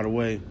yeah, by the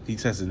way, he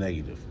tested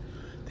negative.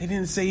 They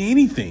didn't say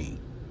anything.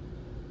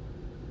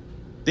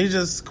 They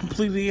just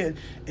completely, and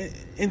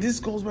this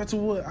goes back to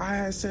what I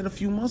had said a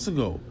few months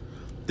ago.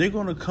 They're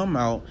going to come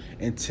out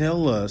and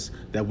tell us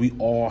that we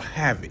all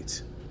have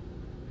it.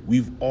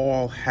 We've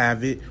all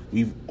have it.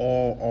 We've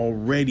all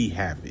already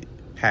had it.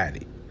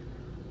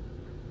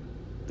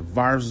 The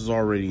virus is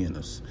already in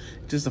us.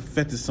 It just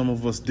affected some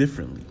of us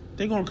differently.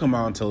 They're going to come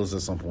out and tell us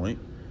at some point.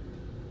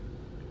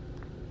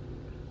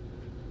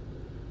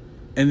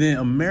 And then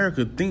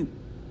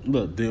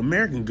the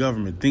American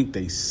government think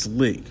they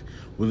slick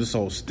with this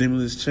whole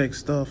stimulus check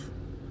stuff.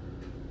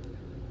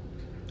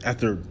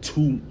 After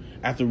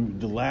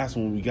the last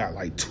one we got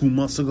like 2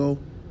 months ago,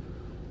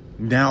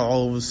 now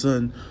all of a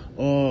sudden,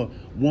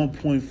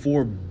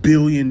 $1.4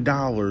 billion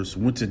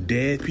went to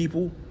dead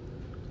people.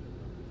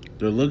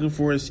 They're looking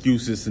for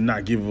excuses to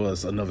not give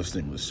us another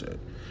stimulus check,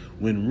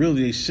 when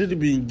really they should have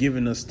been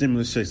giving us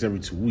stimulus checks every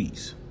 2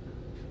 weeks.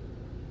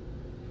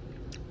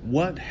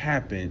 What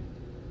happened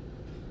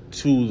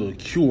to the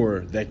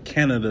cure that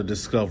Canada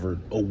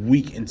discovered a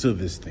week into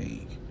this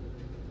thing?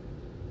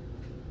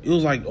 It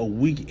was like a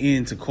week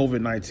into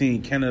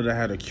COVID-19, Canada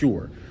had a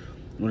cure.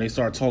 When they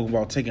started talking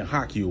about taking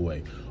hockey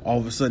away, all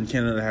of a sudden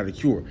Canada had a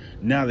cure.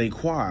 Now they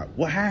quiet.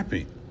 What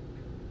happened?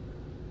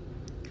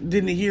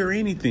 Didn't hear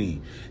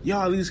anything.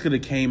 Y'all at least could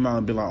have came out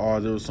and be like, oh,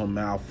 there was some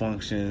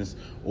malfunctions,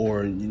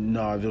 or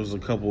no, there was a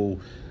couple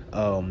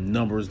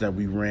numbers that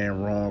we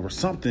ran wrong or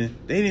something.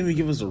 They didn't even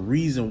give us a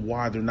reason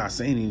why they're not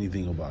saying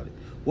anything about it.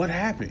 What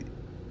happened?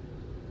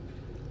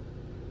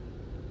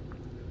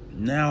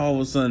 Now all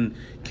of a sudden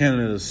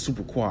Canada is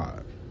super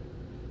quiet.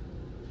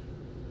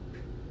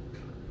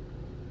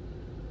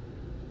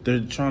 They're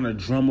trying to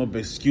drum up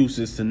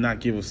excuses to not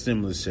give us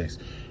stimulus checks.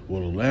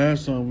 Well, the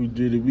last time we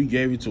did it, we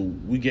gave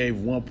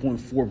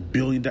 $1.4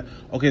 billion.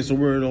 Okay, so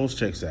where are those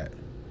checks at?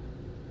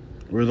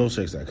 Where are those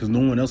checks at? Because no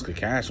one else could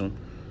cash them.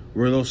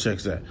 Where are those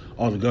checks at?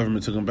 Oh, the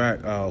government took them back?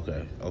 Oh,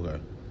 okay.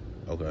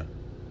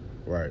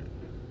 Right.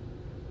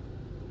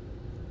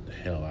 The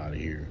hell out of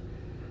here.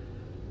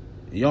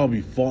 Y'all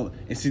be falling.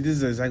 And see, this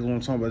is exactly what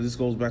I'm talking about. This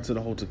goes back to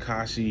the whole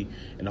Tekashi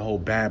and the whole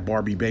bad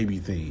Barbie baby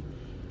thing.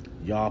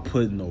 Y'all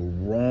putting the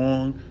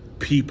wrong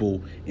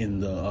people in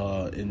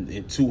the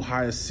in too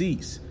high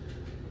seats.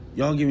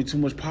 Y'all giving too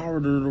much power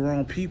to the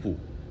wrong people.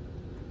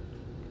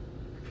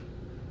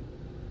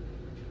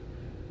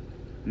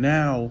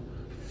 Now,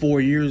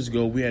 4 years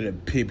ago, we had a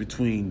pit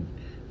between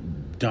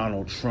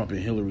Donald Trump and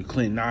Hillary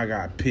Clinton. Now I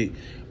got a pit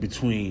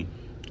between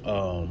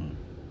Joe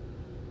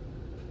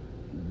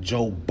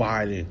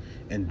Biden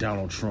and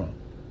Donald Trump.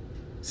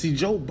 See,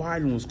 Joe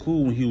Biden was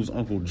cool when he was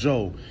Uncle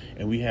Joe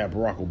and we had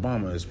Barack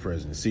Obama as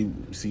president. See,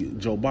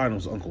 Joe Biden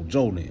was Uncle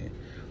Joe then.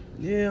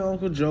 Yeah,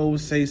 Uncle Joe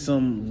would say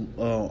some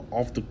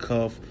off the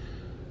cuff,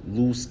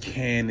 loose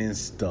cannon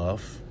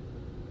stuff.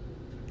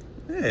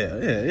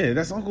 Yeah,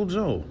 that's Uncle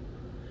Joe.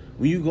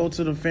 When you go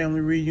to the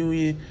family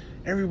reunion,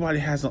 everybody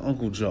has an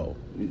Uncle Joe.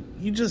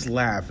 You just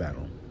laugh at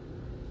him.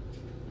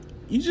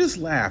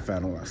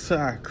 I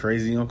said,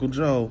 crazy Uncle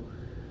Joe.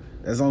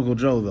 That's Uncle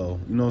Joe, though.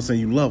 You know what I'm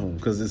saying? You love him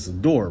because it's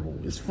adorable.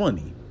 It's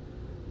funny.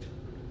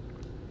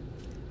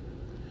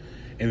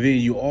 And then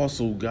you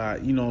also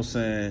got, you know what I'm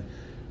saying,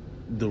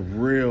 the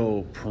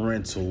real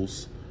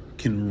parentals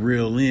can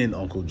reel in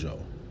Uncle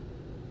Joe.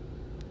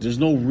 There's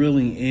no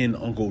reeling in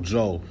Uncle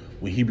Joe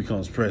when he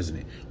becomes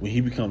president, when he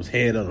becomes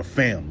head of the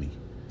family.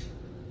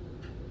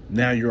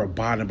 Now you're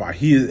abiding by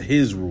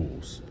his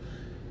rules.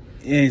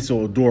 It ain't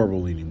so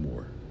adorable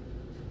anymore.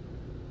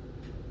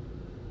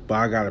 But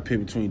I got to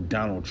pick between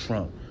Donald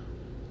Trump,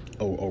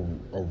 a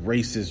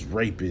racist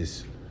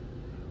rapist,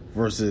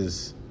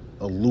 versus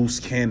a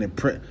loose cannon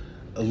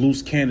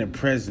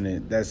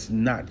president that's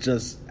not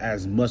just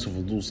as much of a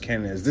loose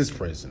cannon as this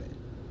president,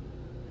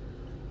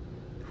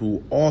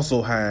 who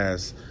also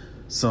has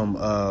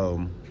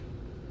some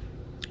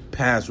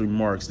past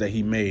remarks that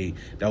he made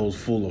that was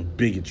full of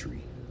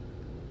bigotry,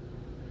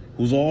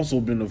 who's also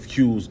been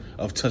accused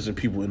of touching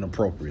people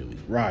inappropriately.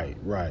 Right.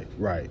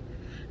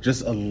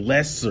 Just a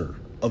lesser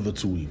of the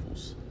two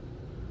evils.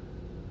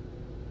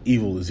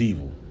 Evil is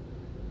evil.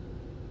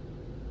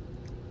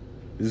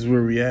 This is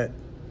where we at.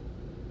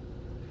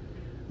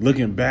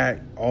 Looking back,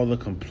 all the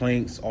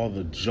complaints, all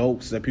the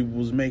jokes that people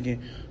was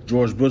making,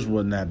 George Bush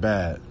wasn't that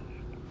bad.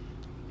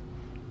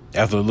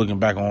 After looking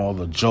back on all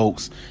the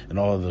jokes and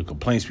all the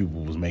complaints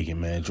people was making,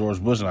 man, George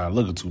Bush not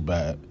looking too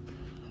bad.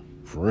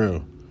 For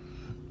real.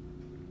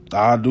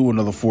 I'll do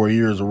another 4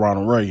 years of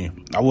Ronald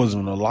Reagan. I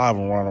wasn't even alive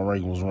when Ronald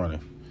Reagan was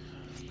running.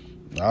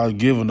 I'll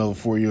give another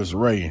 4 years to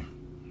Reagan.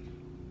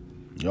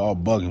 Y'all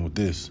bugging with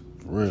this.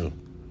 For real.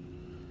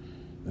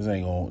 This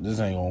ain't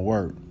gonna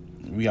work.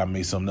 We gotta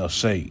make something else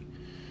shake.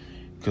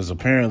 Because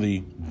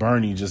apparently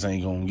Bernie just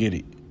ain't gonna get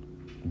it.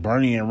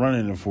 Bernie ain't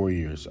running in 4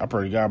 years. I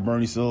pray to God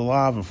Bernie's still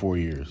alive in 4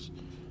 years.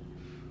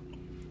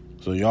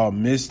 So y'all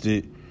missed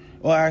it.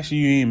 Well, actually,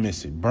 you ain't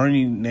miss it.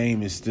 Bernie's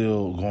name is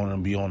still going to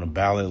be on the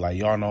ballot. Like,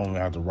 y'all don't even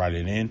have to write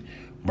it in.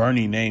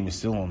 Bernie's name is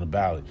still on the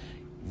ballot.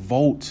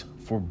 Vote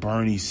for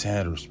Bernie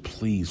Sanders,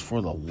 please,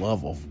 for the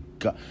love of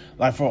God.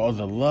 Like, for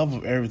the love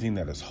of everything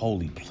that is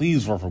holy,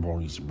 please vote for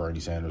Bernie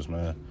Sanders,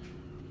 man.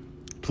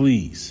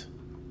 Please.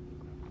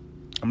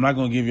 I'm not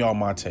going to give y'all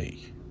my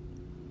take.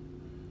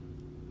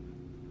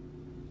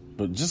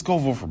 But just go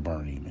vote for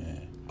Bernie,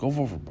 man. Go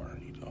vote for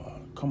Bernie,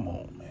 dog. Come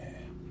on, man.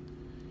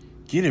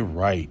 Get it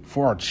right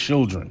for our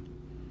children.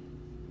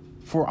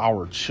 For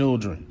our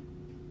children.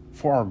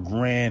 For our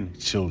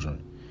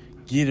grandchildren.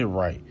 Get it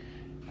right.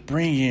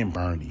 Bring in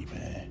Bernie,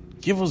 man.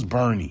 Give us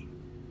Bernie.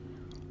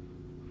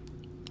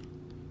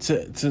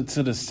 To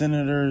the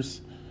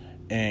senators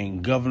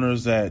and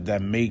governors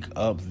that make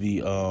up the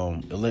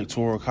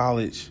electoral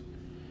college,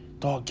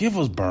 dog, give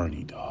us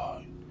Bernie,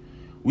 dog.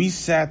 We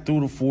sat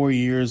through the 4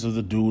 years of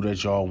the dude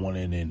that y'all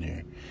wanted in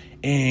there.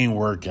 It ain't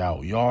work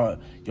out. Y'all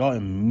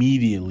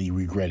immediately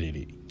regretted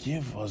it.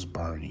 Give us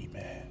Bernie,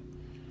 man.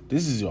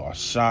 This is your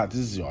shot. This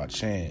is your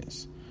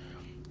chance.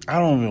 I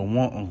don't even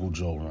want Uncle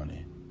Joe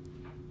running.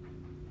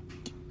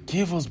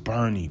 Give us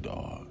Bernie,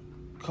 dog.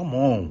 Come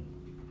on.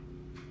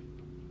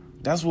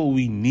 That's what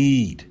we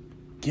need.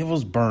 Give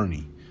us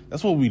Bernie.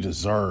 That's what we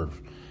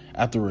deserve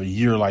after a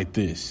year like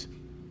this.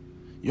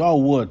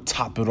 Y'all would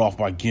top it off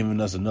by giving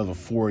us another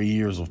 4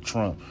 years of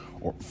Trump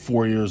or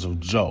 4 years of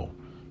Joe.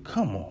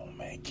 Come on,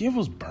 man. Give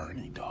us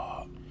Bernie,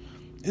 dog.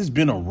 It's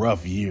been a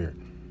rough year.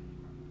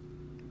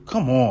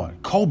 Come on.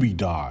 Kobe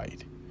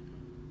died.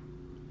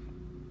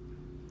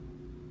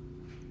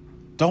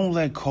 Don't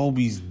let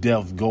Kobe's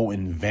death go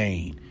in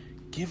vain.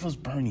 Give us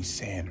Bernie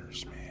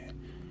Sanders, man.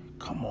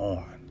 Come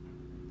on.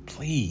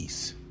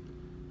 Please.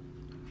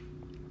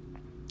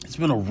 It's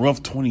been a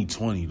rough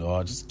 2020,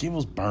 dog. Just give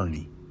us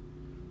Bernie.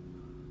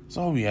 That's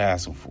all we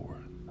asking for.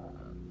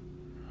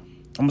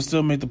 I'm going to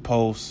still make the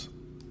post.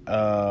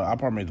 I'll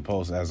probably make the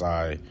post as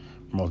I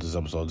promote this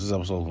episode. This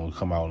episode is going to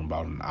come out in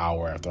about an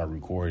hour after I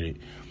record it.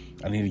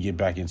 I need to get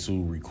back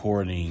into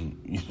recording,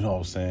 you know what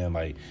I'm saying,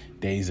 like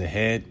days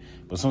ahead.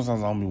 But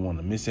sometimes I don't be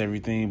wanting to miss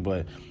everything.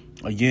 But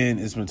again,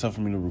 it's been tough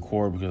for me to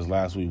record because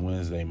last week,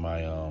 Wednesday,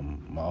 my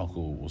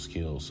uncle was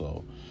killed.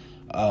 So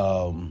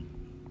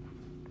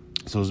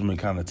it's been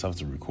kind of tough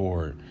to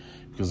record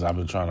because I've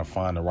been trying to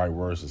find the right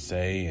words to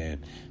say.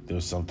 And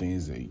there's some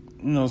things that, you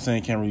know what I'm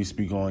saying, can't really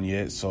speak on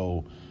yet.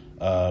 So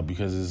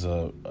because it's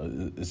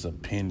a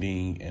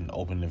pending and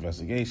open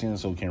investigation,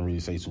 so can't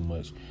really say too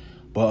much.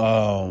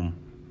 But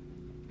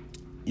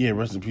yeah,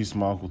 rest in peace to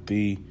my Uncle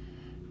Thee.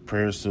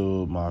 Prayers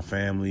to my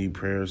family.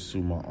 Prayers to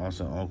my aunts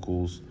and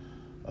uncles.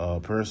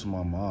 Prayers to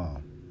my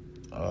mom.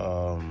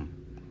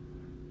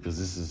 Because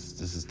this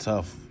is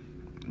tough.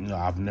 You know,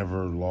 I've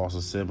never lost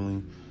a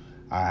sibling.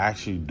 I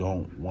actually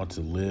don't want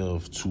to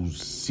live to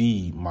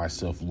see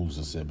myself lose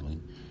a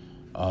sibling.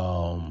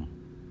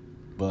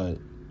 But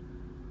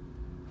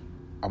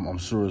I'm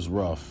sure it's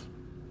rough,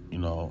 you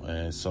know,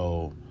 and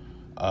so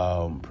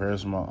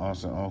prayers to my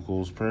aunts and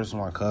uncles, prayers to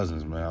my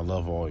cousins, man. I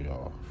love all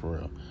y'all, for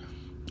real.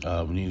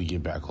 We need to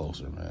get back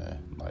closer, man.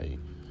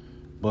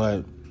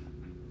 But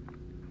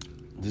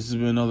this has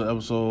been another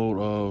episode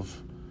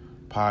of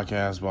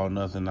Podcast About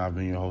Nothing. I've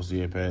been your host,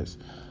 The Apex.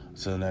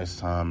 Until next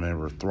time, man,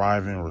 we're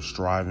thriving, we're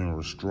striving,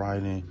 we're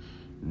striding.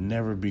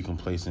 Never be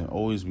complacent,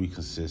 always be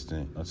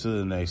consistent. Until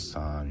the next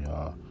time,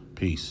 y'all.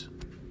 Peace.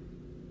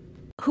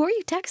 Who are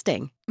you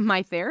texting?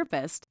 My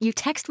therapist. You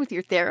text with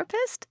your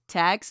therapist?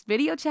 Text,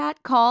 video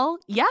chat, call.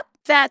 Yep.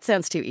 That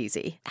sounds too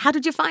easy. How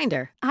did you find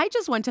her? I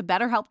just went to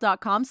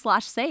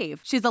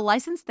betterhelp.com/save. She's a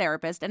licensed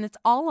therapist and it's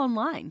all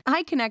online.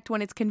 I connect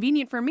when it's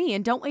convenient for me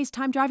and don't waste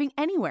time driving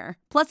anywhere.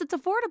 Plus, it's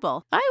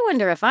affordable. I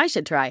wonder if I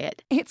should try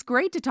it. It's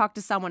great to talk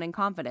to someone in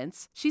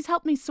confidence. She's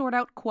helped me sort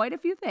out quite a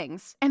few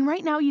things. And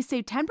right now you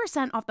save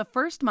 10% off the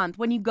first month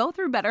when you go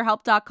through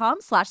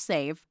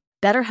betterhelp.com/save.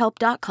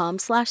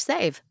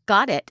 betterhelp.com/save.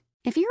 Got it.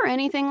 If you're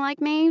anything like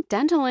me,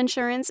 dental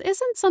insurance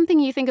isn't something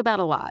you think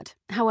about a lot.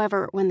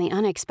 However, when the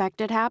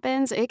unexpected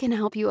happens, it can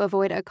help you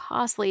avoid a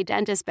costly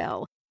dentist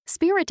bill.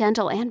 Spirit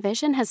Dental and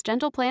Vision has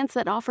dental plans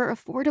that offer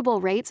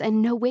affordable rates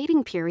and no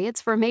waiting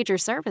periods for major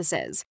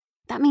services.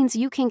 That means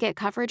you can get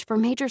coverage for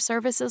major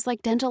services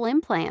like dental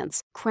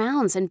implants,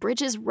 crowns, and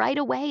bridges right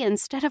away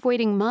instead of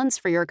waiting months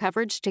for your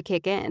coverage to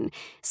kick in.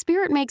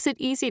 Spirit makes it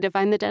easy to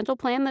find the dental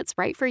plan that's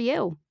right for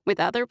you. With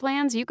other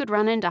plans, you could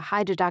run into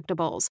high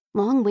deductibles,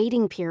 long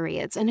waiting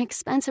periods, and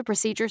expensive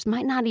procedures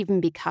might not even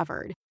be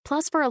covered.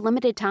 Plus, for a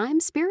limited time,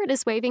 Spirit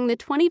is waiving the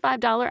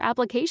 $25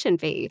 application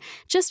fee.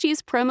 Just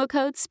use promo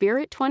code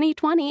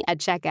SPIRIT2020 at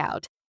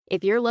checkout.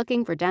 If you're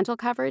looking for dental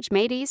coverage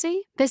made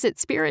easy, visit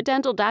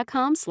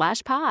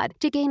spiritdental.com/pod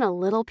to gain a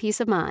little peace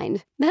of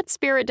mind. That's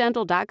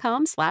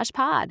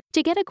spiritdental.com/pod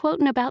to get a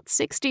quote in about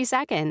 60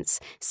 seconds.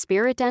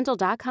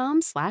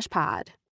 spiritdental.com/pod.